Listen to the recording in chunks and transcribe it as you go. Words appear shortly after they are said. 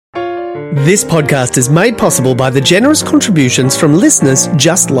This podcast is made possible by the generous contributions from listeners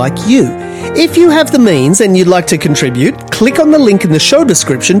just like you. If you have the means and you'd like to contribute, click on the link in the show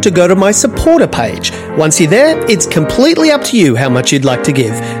description to go to my supporter page. Once you're there, it's completely up to you how much you'd like to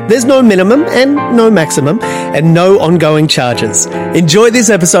give. There's no minimum and no maximum and no ongoing charges. Enjoy this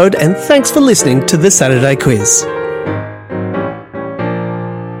episode and thanks for listening to the Saturday Quiz.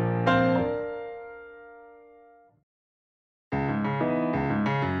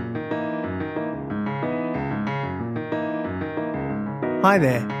 Hi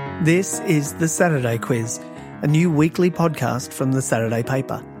there, this is the Saturday Quiz, a new weekly podcast from the Saturday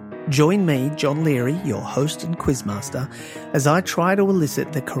paper. Join me, John Leary, your host and quizmaster, as I try to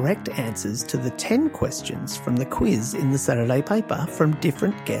elicit the correct answers to the 10 questions from the quiz in the Saturday paper from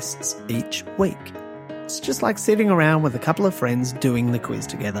different guests each week. It's just like sitting around with a couple of friends doing the quiz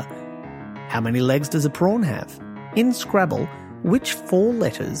together. How many legs does a prawn have? In Scrabble, which 4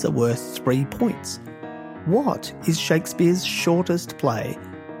 letters are worth 3 points? What is Shakespeare's shortest play?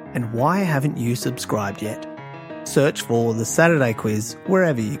 And why haven't you subscribed yet? Search for The Saturday Quiz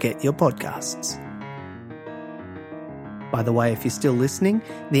wherever you get your podcasts. By the way, if you're still listening,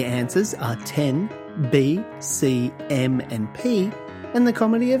 the answers are 10, B, C, M and P, and the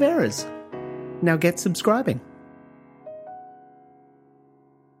Comedy of Errors. Now get subscribing.